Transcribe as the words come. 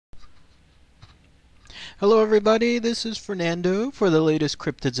Hello everybody, this is Fernando for the latest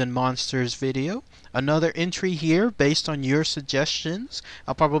Cryptids and Monsters video. Another entry here based on your suggestions.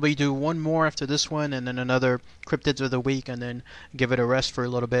 I'll probably do one more after this one and then another Cryptids of the Week and then give it a rest for a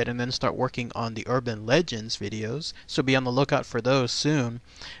little bit and then start working on the Urban Legends videos. So be on the lookout for those soon.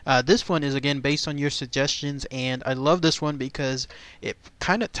 This one is again based on your suggestions, and I love this one because it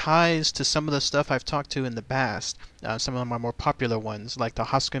kind of ties to some of the stuff I've talked to in the past. Some of my more popular ones like the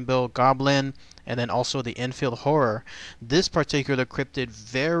Hoskinbill Goblin and then also the Enfield Horror. This particular cryptid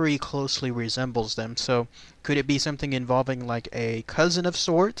very closely resembles them. So could it be something involving like a cousin of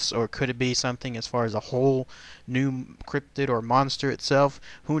sorts, or could it be something as far as a whole new cryptid or monster itself?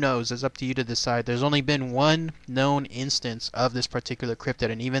 Who knows? It's up to you to decide. There's only been one known instance of this particular cryptid,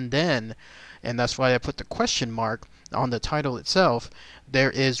 and even then, and that's why I put the question mark on the title itself,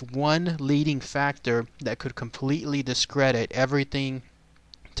 there is one leading factor that could completely discredit everything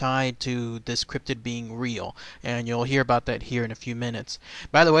tied to this cryptid being real, and you'll hear about that here in a few minutes.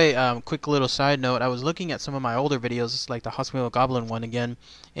 By the way, quick little side note, I was looking at some of my older videos, like the Hospital Goblin one again,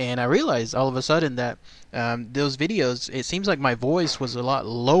 and I realized all of a sudden that those videos, it seems like my voice was a lot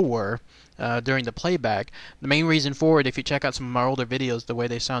lower during the playback. The main reason for it, if you check out some of my older videos, the way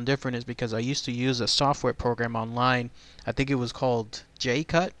they sound different is because I used to use a software program online. I think it was called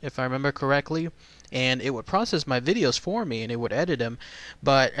J-Cut, if I remember correctly, and it would process my videos for me and it would edit them,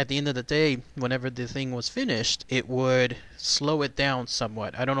 but at the end of the day, whenever the thing was finished, it would slow it down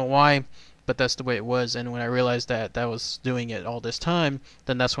somewhat. I don't know why, but that's the way it was. And when I realized that that was doing it all this time,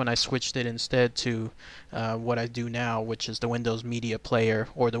 then that's when I switched it instead to what I do now, which is the Windows Media Player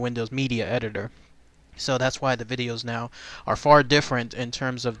or the Windows Media Editor. So that's why the videos now are far different in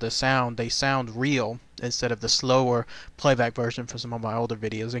terms of the sound. They sound real instead of the slower playback version for some of my older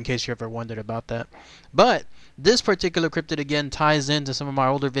videos, in case you ever wondered about that. But this particular cryptid again ties into some of my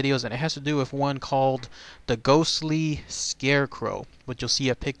older videos, and it has to do with one called the Ghostly Scarecrow, which you'll see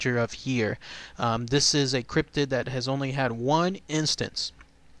a picture of here. This is a cryptid that has only had one instance,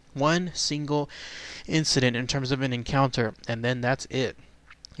 one single incident in terms of an encounter, and then that's it.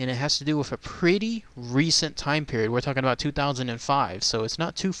 And it has to do with a pretty recent time period. We're talking about 2005, so it's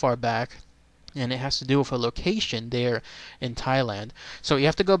not too far back. And it has to do with a location there in Thailand. So you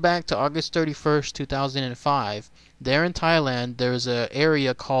have to go back to August 31st, 2005. There in Thailand, there's an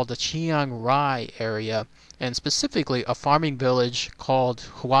area called the Chiang Rai area, and specifically a farming village called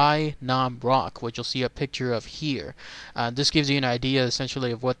Huai Nam Rock, which you'll see a picture of here. This gives you an idea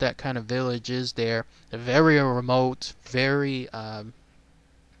essentially of what that kind of village is there. Very remote, very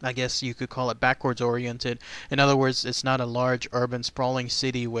I guess you could call it backwards oriented. In other words, it's not a large urban sprawling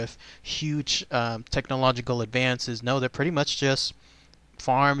city with huge technological advances. No, they're pretty much just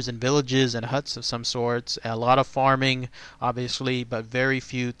farms and villages and huts of some sorts. A lot of farming, obviously, but very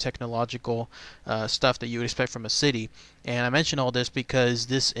few technological stuff that you would expect from a city. And I mention all this because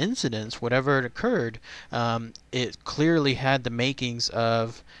this incident, whatever it occurred, it clearly had the makings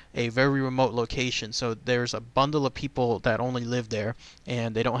of a very remote location. So there's a bundle of people that only live there,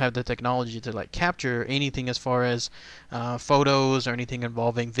 and they don't have the technology to like capture anything as far as photos or anything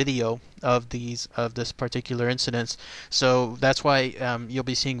involving video of this particular incident. So that's why you'll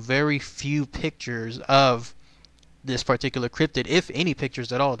be seeing very few pictures of this particular cryptid, if any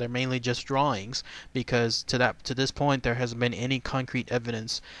pictures at all. They're mainly just drawings, because to this point there hasn't been any concrete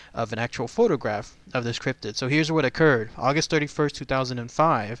evidence of an actual photograph of this cryptid. So here's what occurred. August 31st,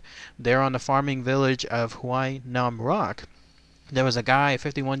 2005, there on the farming village of Huai Nam Rock, there was a guy, a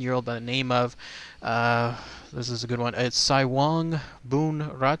 51-year-old by the name of, this is a good one, it's Saiwang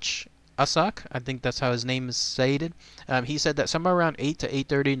Boon Rach Asak. I think that's how his name is stated. He said that somewhere around 8 to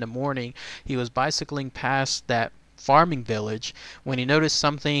 8:30 in the morning, he was bicycling past that farming village when he noticed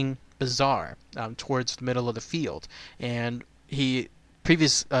something bizarre towards the middle of the field. And he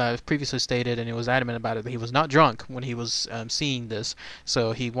previously stated, and he was adamant about it, that he was not drunk when he was seeing this.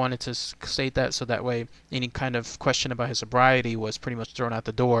 So he wanted to state that, so that way any kind of question about his sobriety was pretty much thrown out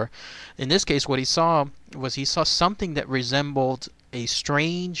the door. In this case, what he saw was something that resembled a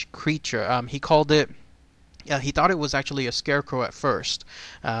strange creature. He called it, he thought it was actually a scarecrow at first,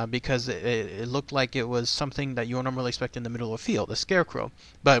 because it looked like it was something that you would normally expect in the middle of a field, a scarecrow.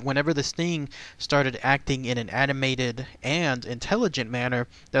 But whenever this thing started acting in an animated and intelligent manner,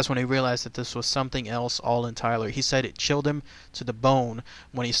 that's when he realized that this was something else all entirely. He said it chilled him to the bone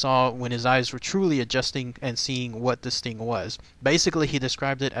when his eyes were truly adjusting and seeing what this thing was. Basically, he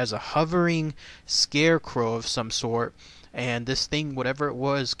described it as a hovering scarecrow of some sort, and this thing, whatever it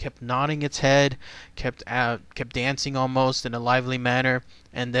was, kept nodding its head, kept dancing almost in a lively manner.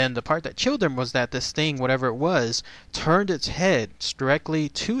 And then the part that chilled him was that this thing, whatever it was, turned its head directly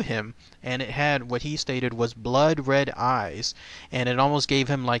to him, and it had what he stated was blood red eyes, and it almost gave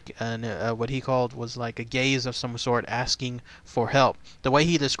him like what he called was like a gaze of some sort, asking for help. The way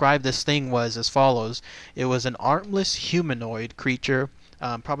he described this thing was as follows: it was an armless humanoid creature,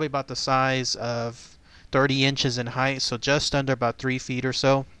 probably about the size of 30 inches in height, so just under about 3 feet or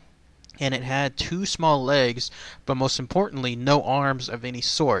so. And it had 2 small legs, but most importantly, no arms of any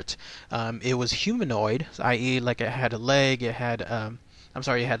sort. It was humanoid, i.e., like it had a leg, it had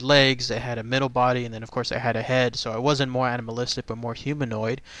it had legs, it had a middle body, and then of course it had a head, so it wasn't more animalistic but more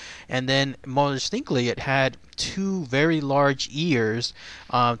humanoid. And then more distinctly, it had 2 very large ears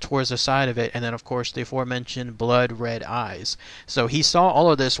towards the side of it, and then of course the aforementioned blood red eyes. So he saw all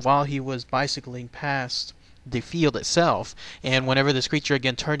of this while he was bicycling past the field itself, and whenever this creature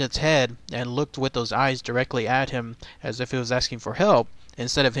again turned its head and looked with those eyes directly at him as if it was asking for help,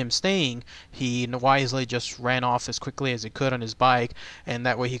 instead of him staying, he wisely just ran off as quickly as he could on his bike, and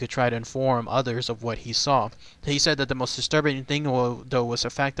that way he could try to inform others of what he saw. He said that the most disturbing thing, though, was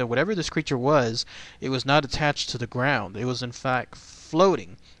the fact that whatever this creature was, it was not attached to the ground. It was in fact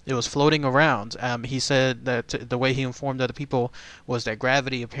floating. It was floating around. He said that the way he informed other people was that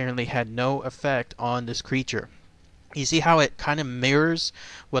gravity apparently had no effect on this creature. You see how it kind of mirrors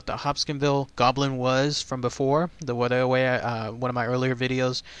what the Hopkinsville goblin was from before? One of my earlier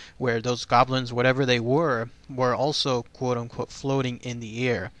videos, where those goblins, whatever they were also quote-unquote floating in the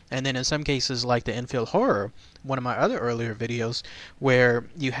air. And then in some cases, like the Enfield Horror, one of my other earlier videos, where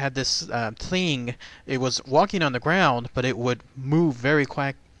you had this thing, it was walking on the ground, but it would move very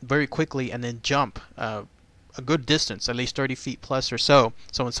quickly and then jump a good distance, at least 30 feet plus or so.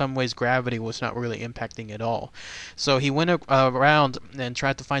 So in some ways gravity was not really impacting at all. So he went around and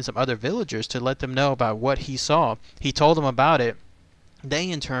tried to find some other villagers to let them know about what he saw. He told them about it.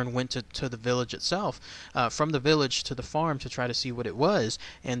 They in turn went to the village itself, from the village to the farm, to try to see what it was,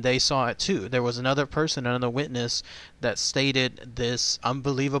 and they saw it too. There was another person, another witness, that stated this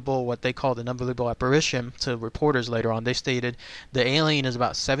unbelievable, what they called an unbelievable apparition to reporters later on. They stated the alien is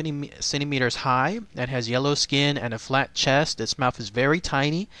about 70 centimeters high, it has yellow skin and a flat chest, its mouth is very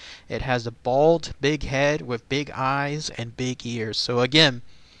tiny, it has a bald big head with big eyes and big ears. So again,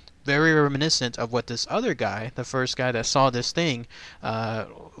 very reminiscent of what this other guy, the first guy that saw this thing,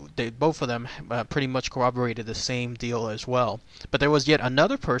 both of them pretty much corroborated the same deal as well. But there was yet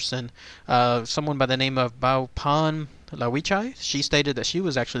another person, someone by the name of Baupan Lawichai. She stated that she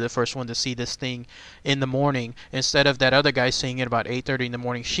was actually the first one to see this thing in the morning. Instead of that other guy seeing it about 8:30 in the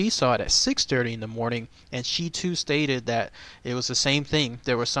morning, she saw it at 6:30 in the morning, and she too stated that it was the same thing.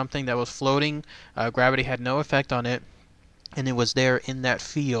 There was something that was floating, gravity had no effect on it, and it was there in that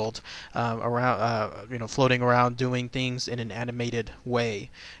field, floating around, doing things in an animated way.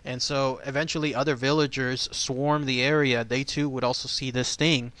 And so eventually other villagers swarmed the area. They too would also see this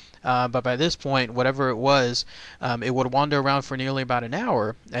thing, but by this point, whatever it was, it would wander around for nearly about an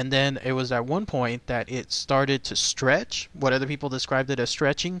hour, and then it was at one point that it started to stretch. What other people described it as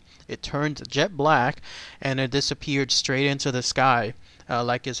stretching. It turned jet black, and it disappeared straight into the sky.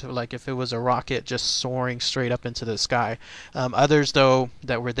 Like if it was a rocket just soaring straight up into the sky. Others, though,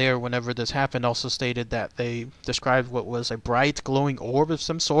 that were there whenever this happened also stated that they described what was a bright glowing orb of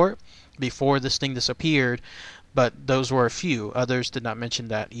some sort before this thing disappeared, but those were a few. Others did not mention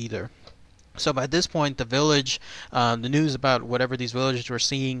that either. So by this point, the village, the news about whatever these villagers were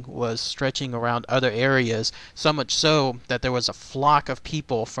seeing was stretching around other areas, so much so that there was a flock of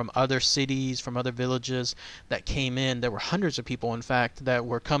people from other cities, from other villages that came in. There were hundreds of people, in fact, that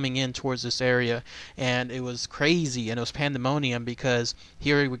were coming in towards this area, and it was crazy, and it was pandemonium, because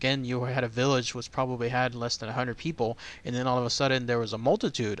here again you had a village which probably had less than 100 people, and then all of a sudden there was a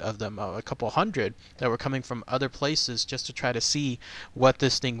multitude of them, a couple hundred, that were coming from other places just to try to see what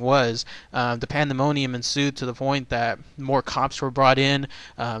this thing was. The pandemonium ensued to the point that more cops were brought in.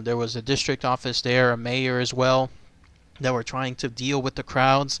 There was a district office there, a mayor as well, that were trying to deal with the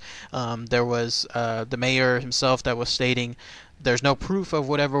crowds. There was the mayor himself that was stating there's no proof of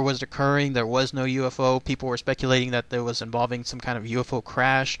whatever was occurring. There was no UFO. People were speculating that there was involving some kind of UFO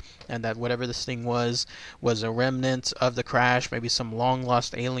crash, and that whatever this thing was a remnant of the crash, maybe some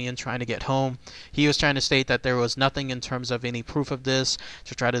long-lost alien trying to get home. He was trying to state that there was nothing in terms of any proof of this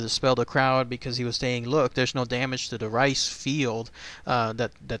to try to dispel the crowd, because he was saying, look, there's no damage to the rice field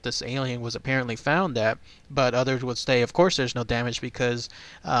that this alien was apparently found at. But others would say, of course there's no damage, because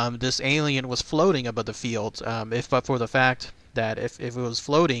this alien was floating above the field, if but for the fact that if it was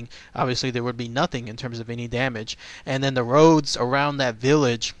floating, obviously there would be nothing in terms of any damage. And then the roads around that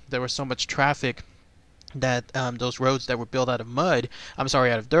village, there was so much traffic that those roads that were built out of mud, out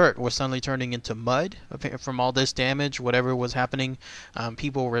of dirt, were suddenly turning into mud from all this damage, whatever was happening.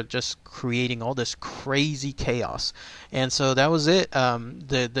 People were just creating all this crazy chaos, and so that was it.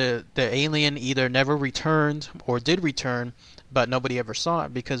 The alien either never returned or did return, but nobody ever saw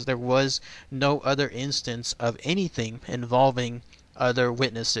it because there was no other instance of anything involving other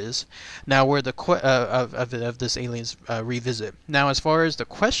witnesses. Now, where the of this aliens revisit. Now, as far as the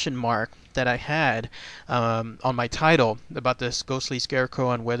question mark that I had on my title about this ghostly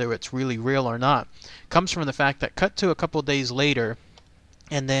scarecrow and whether it's really real or not, comes from the fact that cut to a couple days later,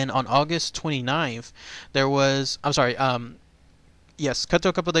 and then on August 29th, there was cut to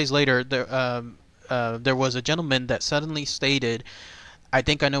a couple days later, there was a gentleman that suddenly stated, "I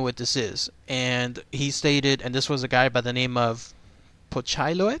think I know what this is," and he stated, and this was a guy by the name of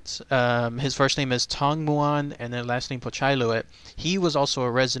Pochailoet. His first name is Tong Muan, and then last name Pochailoet. He was also a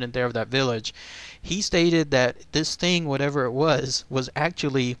resident there of that village. He stated that this thing, whatever it was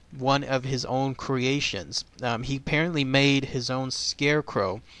actually one of his own creations. He apparently made his own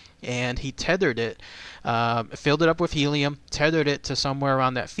scarecrow, and he tethered it, filled it up with helium, tethered it to somewhere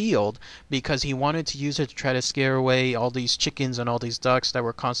around that field because he wanted to use it to try to scare away all these chickens and all these ducks that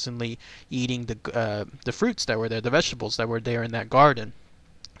were constantly eating the fruits that were there, the vegetables that were there in that garden.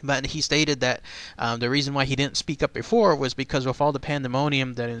 But he stated that the reason why he didn't speak up before was because of all the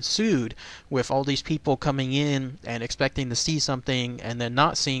pandemonium that ensued with all these people coming in and expecting to see something and then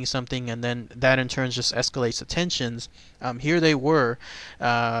not seeing something, and then that in turn just escalates the tensions. Here they were.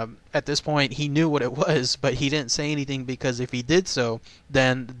 At this point, he knew what it was, but he didn't say anything because if he did so,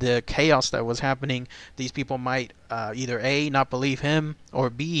 then the chaos that was happening, these people might either A, not believe him, or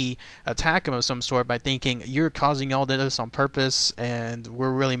B, attack him of some sort by thinking, you're causing all this on purpose and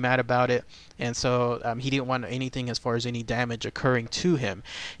we're really mad about it. And so he didn't want anything as far as any damage occurring to him.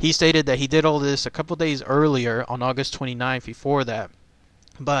 He stated that he did all this a couple days earlier on August 29th before that,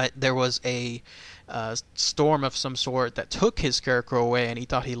 but there was a storm of some sort that took his scarecrow away, and he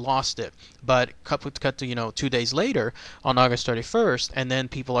thought he lost it. But cut to 2 days later on August 31st, and then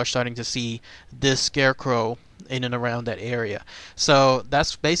people are starting to see this scarecrow in and around that area. So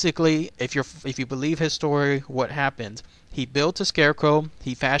that's basically, if you believe his story, what happened. He built a scarecrow.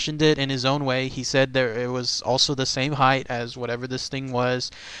 He fashioned it in his own way. He said that it was also the same height as whatever this thing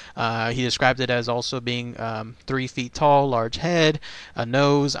was. He described it as also being 3 feet tall, large head, a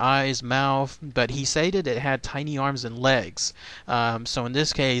nose, eyes, mouth. But he stated it had tiny arms and legs. So in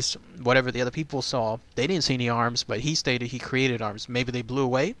this case, whatever the other people saw, they didn't see any arms, but he stated he created arms. Maybe they blew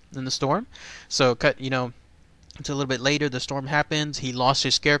away in the storm. So until a little bit later, the storm happened. He lost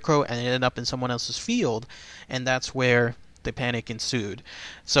his scarecrow and it ended up in someone else's field, and that's where the panic ensued.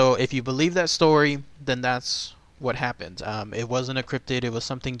 So if you believe that story, then that's what happened. It wasn't a cryptid. It was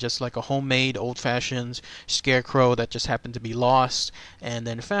something just like a homemade, old-fashioned scarecrow that just happened to be lost and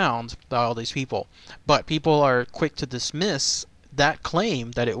then found by all these people. But people are quick to dismiss that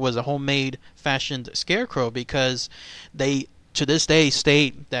claim that it was a homemade, fashioned scarecrow because they, to this day,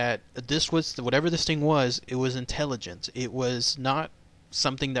 state that this was, whatever this thing was, it was intelligent. It was not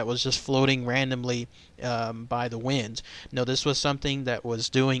something that was just floating randomly by the wind. No, this was something that was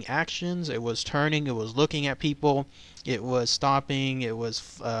doing actions. It was turning. It was looking at people. It was stopping. It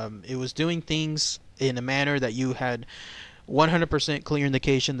was doing things in a manner that you had 100% clear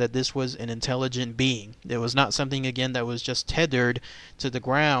indication that this was an intelligent being. It was not something, again, that was just tethered to the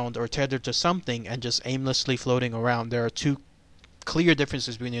ground or tethered to something and just aimlessly floating around. There are two clear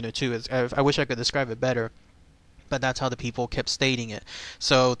differences between the two. I wish I could describe it better, but that's how the people kept stating it.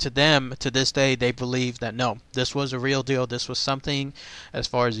 So to them, to this day, they believe that no, this was a real deal. This was something as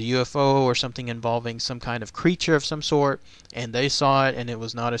far as a UFO or something involving some kind of creature of some sort, and they saw it, and it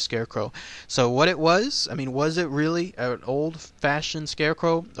was not a scarecrow. So what it was, was it really an old-fashioned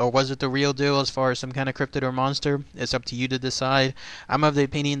scarecrow, or was it the real deal as far as some kind of cryptid or monster? It's up to you to decide. I'm of the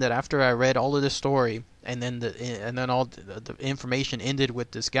opinion that after I read all of this story, and then all the information ended with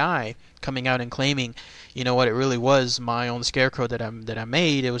this guy coming out and claiming, you know what, it really was my own scarecrow that I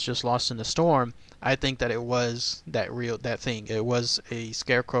made. It was just lost in the storm. I think that it was that thing. It was a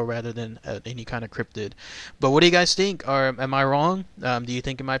scarecrow rather than any kind of cryptid. But what do you guys think? Am I wrong? Do you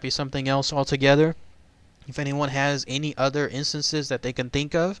think it might be something else altogether? If anyone has any other instances that they can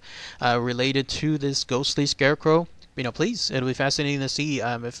think of related to this ghostly scarecrow, please, it'll be fascinating to see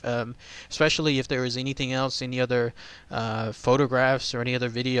if, especially if there is anything else, any other photographs or any other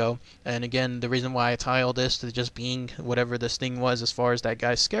video. And again, the reason why I tie all this to just being whatever this thing was as far as that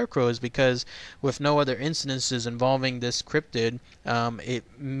guy's Scarecrow is because with no other incidences involving this cryptid, it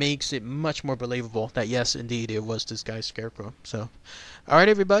makes it much more believable that yes, indeed, it was this guy's Scarecrow. So, all right,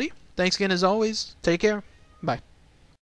 everybody. Thanks again as always. Take care. Bye.